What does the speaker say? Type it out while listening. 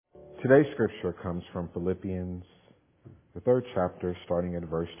Today's scripture comes from Philippians, the 3rd chapter, starting at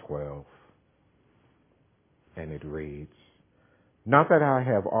verse 12. And it reads, "Not that I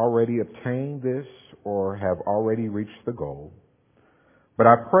have already obtained this or have already reached the goal, but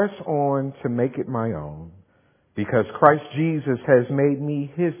I press on to make it my own, because Christ Jesus has made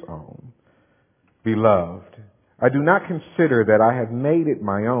me his own. Beloved, I do not consider that I have made it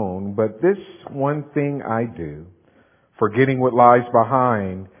my own, but this one thing I do, forgetting what lies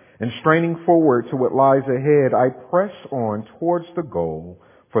behind and straining forward to what lies ahead, I press on towards the goal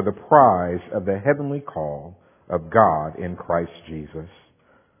for the prize of the heavenly call of God in Christ Jesus.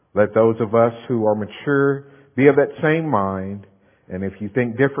 Let those of us who are mature be of that same mind, and if you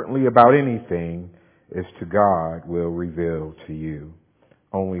think differently about anything, as to God will reveal to you.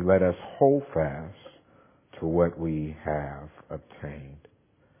 Only let us hold fast to what we have obtained."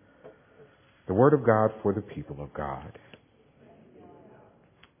 The word of God for the people of God.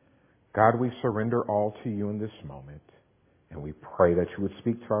 God, we surrender all to you in this moment, and we pray that you would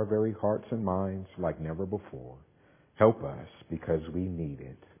speak to our very hearts and minds like never before. Help us because we need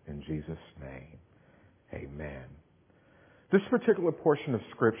it. In Jesus' name, amen. This particular portion of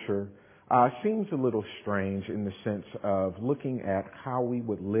Scripture seems a little strange in the sense of looking at how we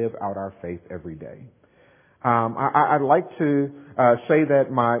would live out our faith every day. I'd like to say that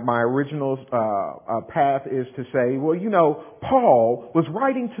my original path is to say, well, you know, Paul was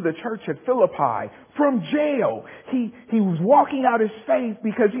writing to the church at Philippi from jail. He was walking out his faith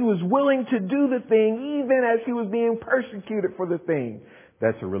because he was willing to do the thing even as he was being persecuted for the thing.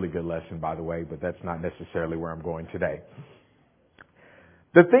 That's a really good lesson, by the way, but that's not necessarily where I'm going today.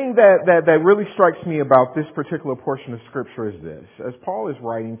 The thing that really strikes me about this particular portion of Scripture is this. As Paul is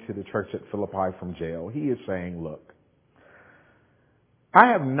writing to the church at Philippi from jail, he is saying, look, I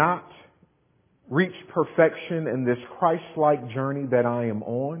have not reached perfection in this Christ-like journey that I am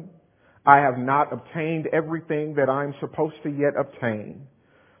on. I have not obtained everything that I'm supposed to yet obtain.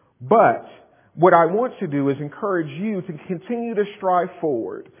 But what I want to do is encourage you to continue to strive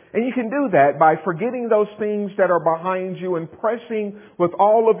forward. And you can do that by forgetting those things that are behind you and pressing with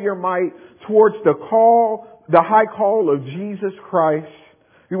all of your might towards the high call of Jesus Christ.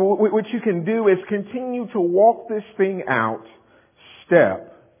 What you can do is continue to walk this thing out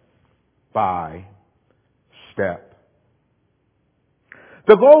step by step.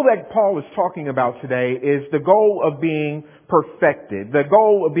 The goal that Paul is talking about today is the goal of being perfected, the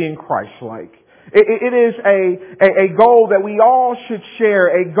goal of being Christ-like. It is a goal that we all should share,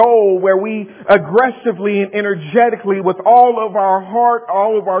 a goal where we aggressively and energetically, with all of our heart,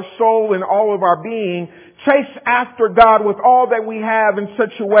 all of our soul, and all of our being, chase after God with all that we have in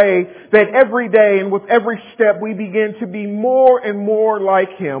such a way that every day and with every step we begin to be more and more like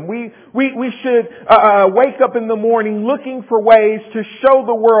Him. We should wake up in the morning looking for ways to show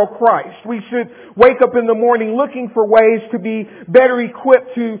the world Christ. We should wake up in the morning looking for ways to be better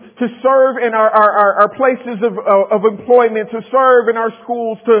equipped to serve in our places of employment, to serve in our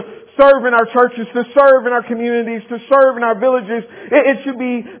schools, to serve in our churches, to serve in our communities, to serve in our villages. It should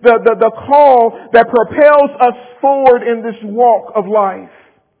be the call that propels us forward in this walk of life.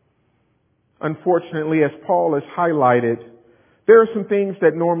 Unfortunately, as Paul has highlighted, there are some things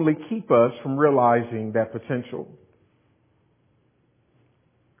that normally keep us from realizing that potential.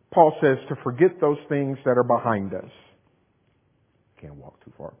 Paul says to forget those things that are behind us. Can't walk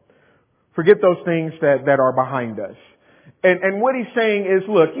too far. Forget those things that are behind us. And what he's saying is,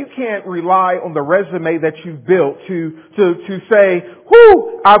 look, you can't rely on the resume that you've built to say,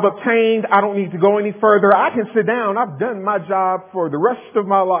 whoo, I've obtained, I don't need to go any further. I can sit down. I've done my job for the rest of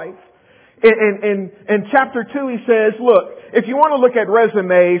my life. In chapter 2, he says, look, if you want to look at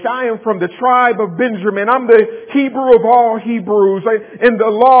resumes, I am from the tribe of Benjamin. I'm the Hebrew of all Hebrews. In the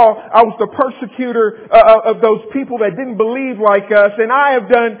law, I was the persecutor of those people that didn't believe like us. And I have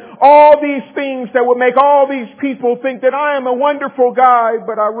done all these things that would make all these people think that I am a wonderful guy.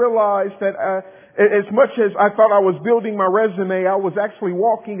 But I realized that as much as I thought I was building my resume, I was actually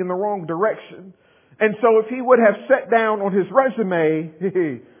walking in the wrong direction. And so if he would have sat down on his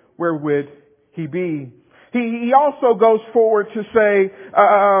resume, where would he be? He also goes forward to say,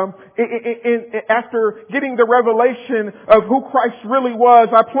 after getting the revelation of who Christ really was,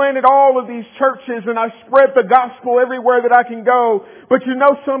 I planted all of these churches and I spread the gospel everywhere that I can go. But you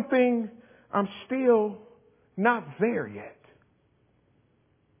know something? I'm still not there yet.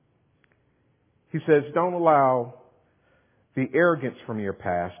 He says, don't allow the arrogance from your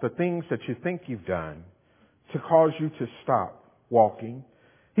past, the things that you think you've done, to cause you to stop walking.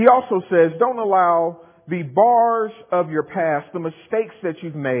 He also says, don't allow the bars of your past, the mistakes that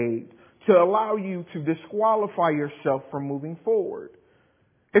you've made, to allow you to disqualify yourself from moving forward.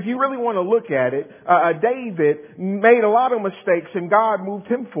 If you really want to look at it, David made a lot of mistakes and God moved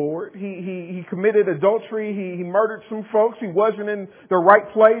him forward. He committed adultery. He murdered some folks. He wasn't in the right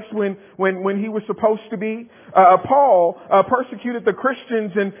place when he was supposed to be. Paul persecuted the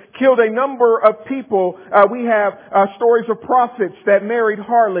Christians and killed a number of people. We have stories of prophets that married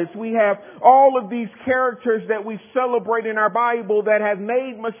harlots. We have all of these characters that we celebrate in our Bible that have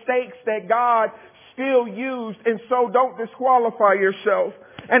made mistakes that God still used. And so don't disqualify yourself.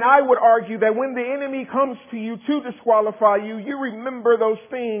 And I would argue that when the enemy comes to you to disqualify you, you remember those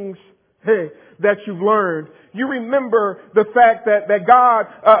things that you've learned. You remember the fact that God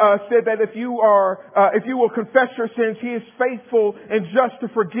said that if you will confess your sins, He is faithful and just to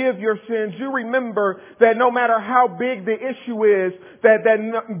forgive your sins. You remember that no matter how big the issue is, that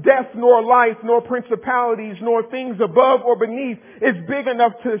death nor life nor principalities nor things above or beneath is big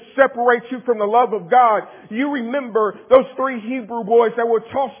enough to separate you from the love of God. You remember those 3 Hebrew boys that were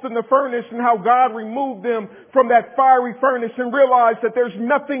tossed in the furnace and how God removed them from that fiery furnace and realized that there's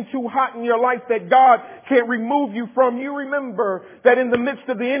nothing too hot in your life that God can't remove you from. You remember that in the midst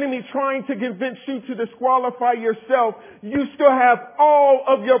of the enemy trying to convince you to disqualify yourself, you still have all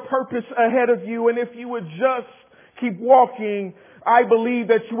of your purpose ahead of you. And if you would just keep walking, I believe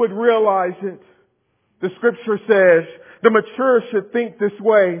that you would realize it. The scripture says the mature should think this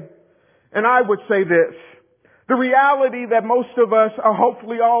way. And I would say this. The reality that most of us, or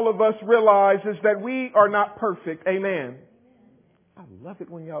hopefully all of us, realize is that we are not perfect. Amen. I love it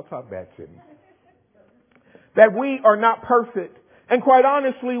when y'all talk back to me. That we are not perfect. And quite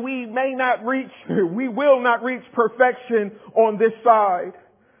honestly, we will not reach perfection on this side.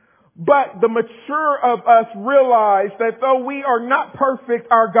 But the mature of us realize that though we are not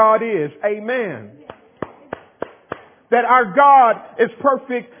perfect, our God is. Amen. That our God is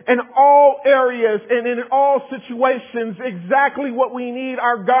perfect in all areas and in all situations. Exactly what we need,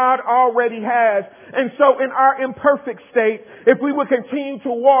 our God already has. And so in our imperfect state, if we would continue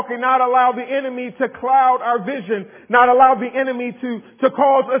to walk and not allow the enemy to cloud our vision, not allow the enemy to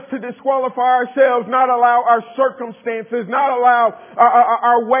cause us to disqualify ourselves, not allow our circumstances, not allow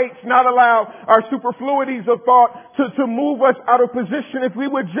our weights, not allow our superfluities of thought to move us out of position, if we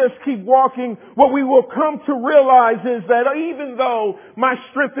would just keep walking, what we will come to realize is that even though my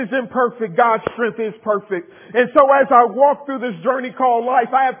strength is imperfect, God's strength is perfect. And so as I walk through this journey called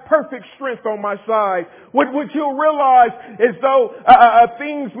life, I have perfect strength on my side. What you'll realize is though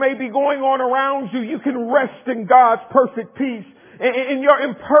things may be going on around you, you can rest in God's perfect peace. In your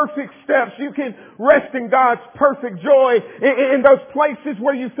imperfect steps, you can rest in God's perfect joy. In those places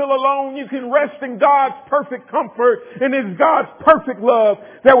where you feel alone, you can rest in God's perfect comfort. And it's God's perfect love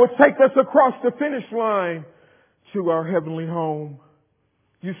that will take us across the finish line to our heavenly home.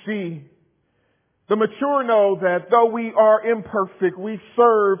 You see, the mature know that though we are imperfect, we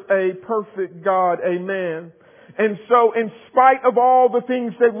serve a perfect God. Amen. And so in spite of all the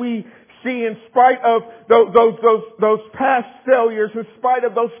things that we see, in spite of those past failures, in spite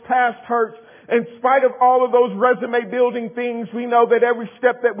of those past hurts, in spite of all of those resume building things, we know that every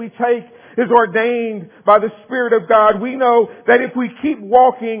step that we take is ordained by the Spirit of God. We know that if we keep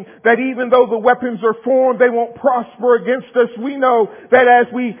walking, that even though the weapons are formed, they won't prosper against us. We know that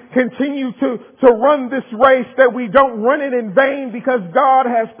as we continue to run this race, that we don't run it in vain because God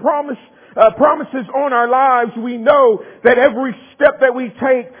has promises on our lives. We know that every step that we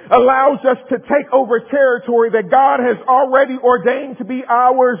take allows us to take over territory that God has already ordained to be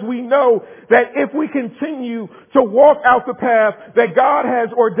ours. We know that if we continue to walk out the path that God has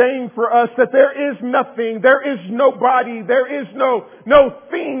ordained for us, that there is nothing, there is nobody, there is no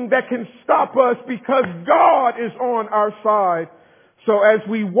thing that can stop us because God is on our side. So as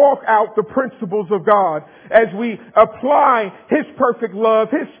we walk out the principles of God, as we apply His perfect love,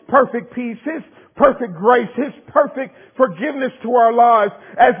 His perfect peace, His perfect grace, His perfect forgiveness to our lives,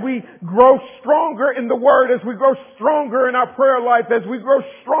 as we grow stronger in the Word, as we grow stronger in our prayer life, as we grow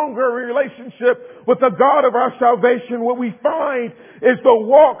stronger in relationship with the God of our salvation, what we find is the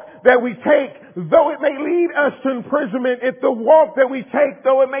walk that we take, though it may lead us to imprisonment, if the walk that we take,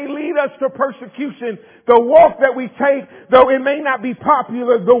 though it may lead us to persecution, the walk that we take, though it may not be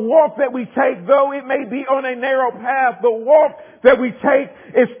popular, the walk that we take, though it may be on a narrow path, the walk that we take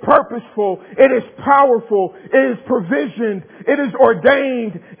is purposeful, it is powerful, it is provisioned, it is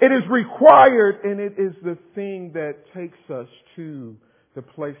ordained, it is required, and it is the thing that takes us to the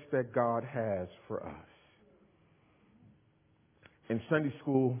place that God has for us. In Sunday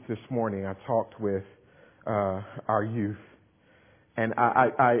school this morning, I talked with our youth, and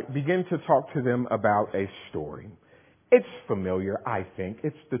I began to talk to them about a story. It's familiar, I think.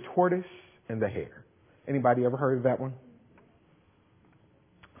 It's the tortoise and the hare. Anybody ever heard of that one?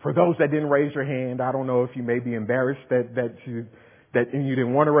 For those that didn't raise your hand, I don't know if you may be embarrassed that you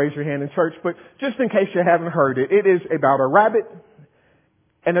didn't want to raise your hand in church, but just in case you haven't heard it, it is about a rabbit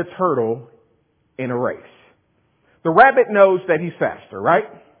and a turtle in a race. The rabbit knows that he's faster, right?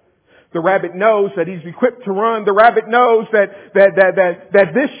 The rabbit knows that he's equipped to run. The rabbit knows that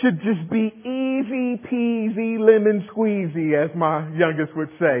this should just be easy peasy lemon squeezy, as my youngest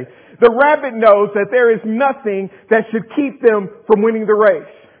would say. The rabbit knows that there is nothing that should keep them from winning the race.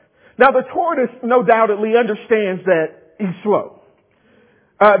 Now the tortoise no doubtedly understands that he's slow.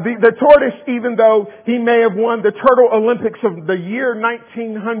 The tortoise, even though he may have won the Turtle Olympics of the year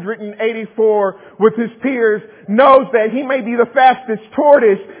 1984 with his peers, knows that he may be the fastest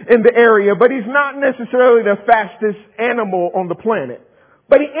tortoise in the area, but he's not necessarily the fastest animal on the planet.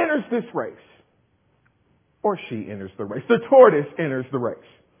 But he enters this race. Or she enters the race. The tortoise enters the race.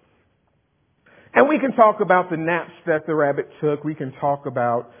 And we can talk about the naps that the rabbit took. We can talk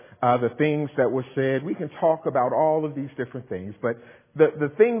about the things that were said. We can talk about all of these different things. But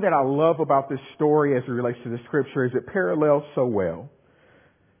the thing that I love about this story as it relates to the scripture is it parallels so well.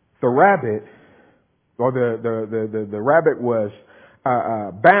 The rabbit, or the rabbit was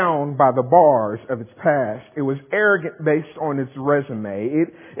bound by the bars of its past. It was arrogant based on its resume.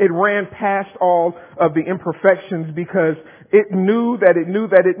 It ran past all of the imperfections because it knew that in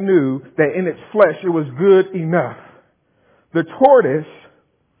its flesh it was good enough. The tortoise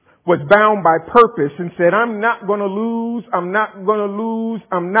was bound by purpose and said, I'm not going to lose, I'm not going to lose,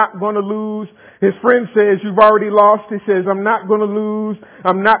 I'm not going to lose. His friend says, you've already lost. He says, I'm not going to lose,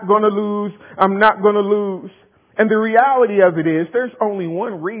 I'm not going to lose, I'm not going to lose. And the reality of it is, there's only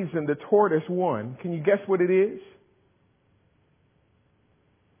one reason the tortoise won. Can you guess what it is?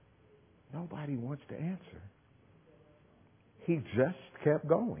 Nobody wants to answer. He just kept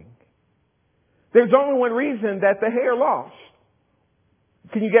going. There's only one reason that the hare lost.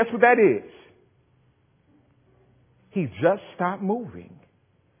 Can you guess what that is? He just stopped moving.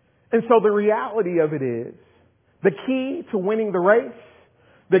 And so the reality of it is, the key to winning the race,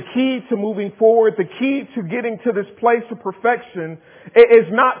 the key to moving forward, the key to getting to this place of perfection is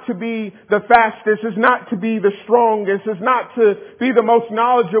not to be the fastest, is not to be the strongest, is not to be the most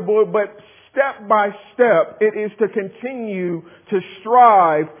knowledgeable, but step by step, it is to continue to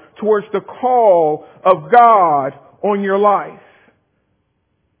strive towards the call of God on your life.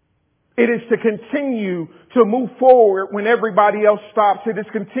 It is to continue to move forward when everybody else stops. It is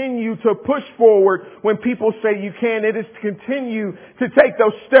to continue to push forward when people say you can. It is to continue to take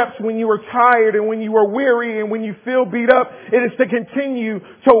those steps when you are tired and when you are weary and when you feel beat up. It is to continue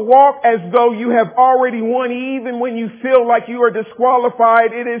to walk as though you have already won even when you feel like you are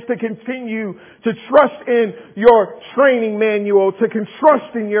disqualified. It is to continue to trust in your training manual, to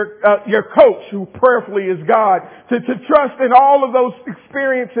trust in your coach, who prayerfully is God, to trust in all of those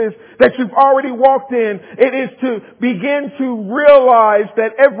experiences that you've already walked in. It is to begin to realize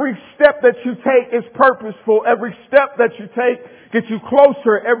that every step that you take is purposeful. Every step that you take gets you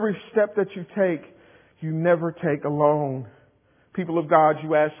closer. Every step that you take, you never take alone. People of God,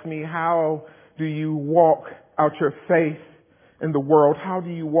 you ask me, how do you walk out your faith in the world? How do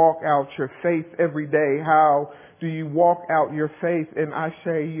you walk out your faith every day? How do you walk out your faith? And I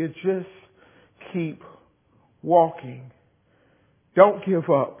say, you just keep walking. Don't give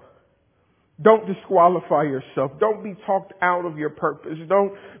up. Don't disqualify yourself. Don't be talked out of your purpose.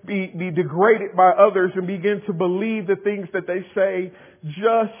 Don't be degraded by others and begin to believe the things that they say.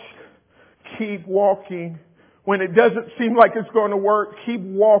 Just keep walking. When it doesn't seem like it's going to work, keep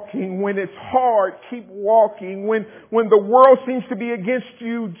walking. When it's hard, keep walking. When the world seems to be against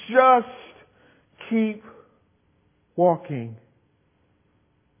you, just keep walking.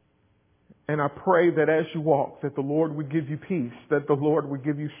 And I pray that as you walk, that the Lord would give you peace, that the Lord would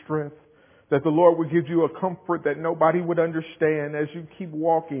give you strength, that the Lord would give you a comfort that nobody would understand as you keep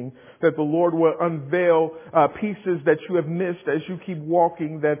walking, that the Lord will unveil pieces that you have missed as you keep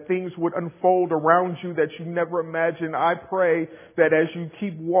walking, that things would unfold around you that you never imagined. I pray that as you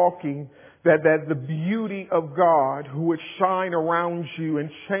keep walking, that the beauty of God who would shine around you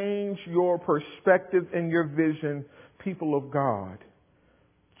and change your perspective and your vision. People of God,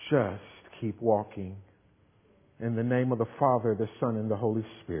 just keep walking. In the name of the Father, the Son, and the Holy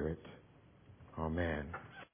Spirit. Amen.